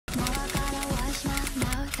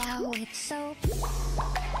how it's so.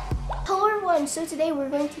 Hello everyone, so today we're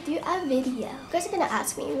going to do a video. You guys are gonna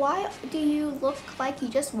ask me, why do you look like you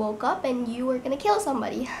just woke up and you were gonna kill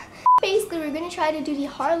somebody? Basically, we're gonna try to do the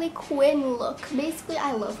Harley Quinn look. Basically,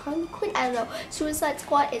 I love Harley Quinn. I don't know, Suicide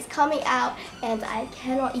Squad is coming out and I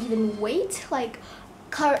cannot even wait. Like,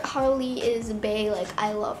 Harley is bae, like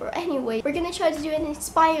I love her. Anyway, we're gonna try to do an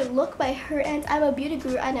inspired look by her, and I'm a beauty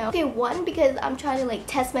guru, I know. Okay, 1, because I'm trying to like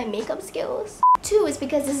test my makeup skills. 2 is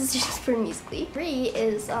because this is just for Musically. 3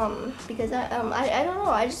 is because I don't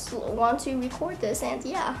know, I just want to record this, and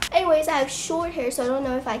yeah. Anyways, I have short hair, so I don't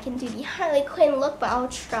know if I can do the Harley Quinn look, but I'll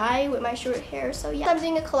try with my short hair. So yeah, I'm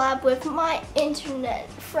doing a collab with my internet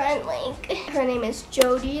friend, like her name is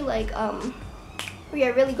Jody. Like we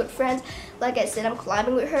are really good friends. Like I said, I'm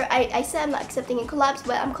collabing with her. I said I'm not accepting any collabs,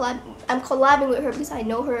 but I'm collabing with her because I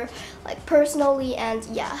know her like personally, and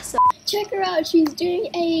yeah. So check her out. She's doing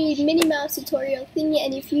a Minnie Mouse tutorial thingy,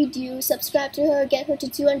 and if you do, subscribe to her, get her to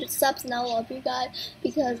 200 subs, and I'll love you guys,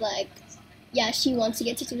 because like, yeah, she wants to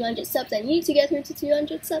get to 200 subs, and you need to get her to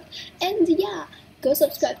 200 subs, and yeah, go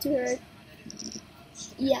subscribe to her.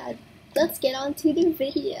 Yeah, let's get on to the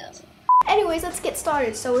video. Anyways, let's get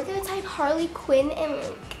started. So we're gonna type Harley Quinn in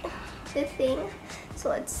like the thing. So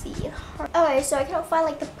let's see. Okay, so I cannot find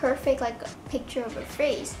like the perfect like picture of her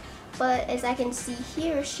face, but as I can see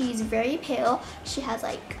here, she's very pale. She has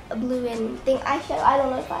like a blue and thing eyeshadow. I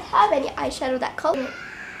don't know if I have any eyeshadow that color.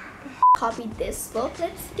 Copy this look.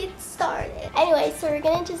 Let's get started. Anyway, so we're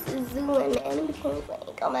gonna just zoom in because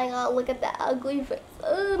like, oh my god, look at that ugly face.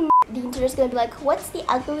 The internet's gonna be like, what's the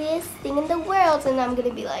ugliest thing in the world? And I'm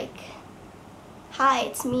gonna be like, hi,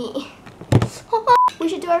 it's me. We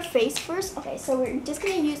should do our face first. Okay, so we're just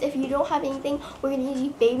gonna use, if you don't have anything, we're gonna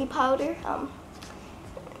use baby powder.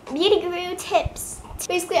 Beauty guru tips.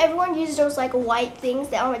 Basically, everyone uses those like white things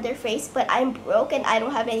that are on their face, but I'm broke and I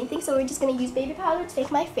don't have anything, so we're just gonna use baby powder to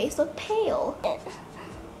make my face look pale.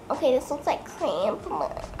 Okay, this looks like cream,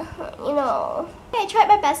 but you know. Okay, I tried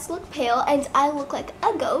my best to look pale, and I look like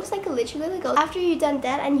a ghost, like literally a ghost. After you've done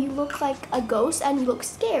that and you look like a ghost and you look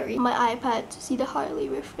scary, my iPad to see the Harley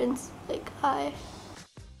reference, like hi.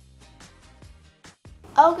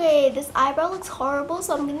 Okay, this eyebrow looks horrible,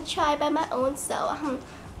 so I'm gonna try by my own self.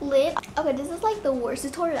 Lip. Okay, this is like the worst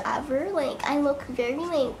tutorial ever. Like, I look very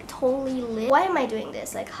like totally lit. Why am I doing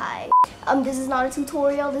this? Like, hi. This is not a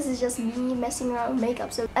tutorial. This is just me messing around with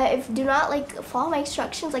makeup. So if do not like follow my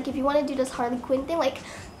instructions. Like, if you want to do this Harley Quinn thing, like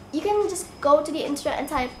you can just go to the internet and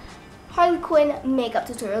type Harley Quinn makeup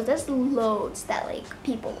tutorials. There's loads that like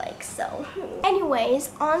people like. So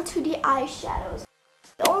anyways, on to the eyeshadows.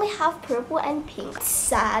 I only have purple and pink. It's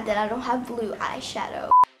sad that I don't have blue eyeshadow.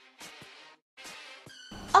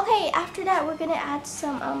 Okay, after that we're gonna add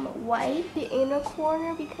some white the inner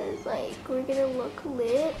corner, because like we're gonna look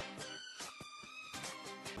lit.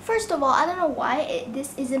 First of all, I don't know why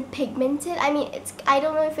this isn't pigmented. I mean, I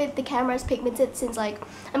don't know if the camera is pigmented, since like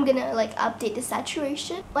I'm gonna like update the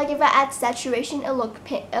saturation. Like if I add saturation, it'll look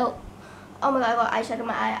pink. Oh my god, I got eyeshadow in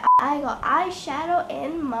my eye. I got eyeshadow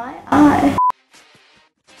in my eye.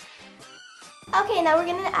 Okay, now we're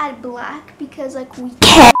gonna add black because like we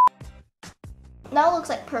can. Now it looks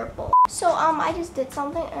like purple. So I just did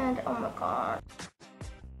something and oh my god.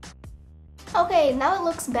 Okay, now it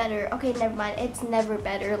looks better. Okay, never mind. It's never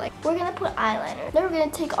better. Like, we're gonna put eyeliner. Then we're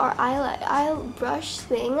gonna take our eye brush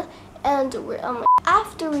thing, and we're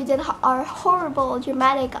after we did our horrible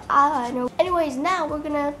dramatic eyeliner. Anyways, now we're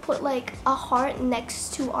gonna put like a heart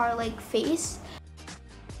next to our like face.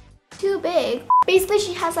 Too big. Basically,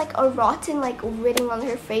 she has like a rotten like written on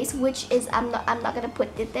her face, which is I'm not gonna put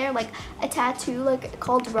it there. Like a tattoo like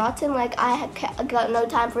called rotten. Like I got no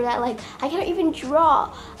time for that. Like I can't even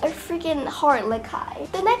draw a freaking heart. Like hi.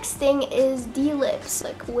 The next thing is the lips.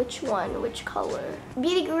 Like which one? Which color?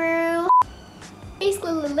 Beauty guru.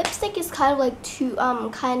 Basically, the lipstick is kind of like too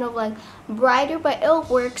kind of like brighter, but it'll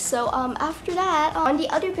work. So after that, on the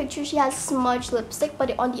other picture she has smudged lipstick,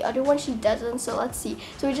 but on the other one she doesn't. So let's see.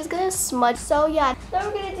 So we're just gonna smudge. So yeah, now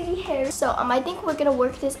we're gonna do the hair. So I think we're gonna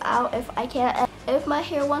work this out if I can. If my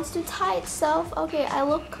hair wants to tie itself. Okay, I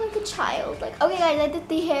look like a child. Like, okay guys, I did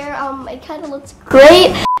the hair. It kind of looks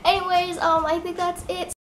great. Anyways, I think that's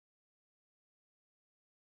it.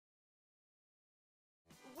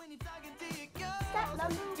 Step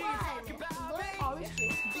number 1, learn always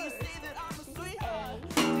drink first.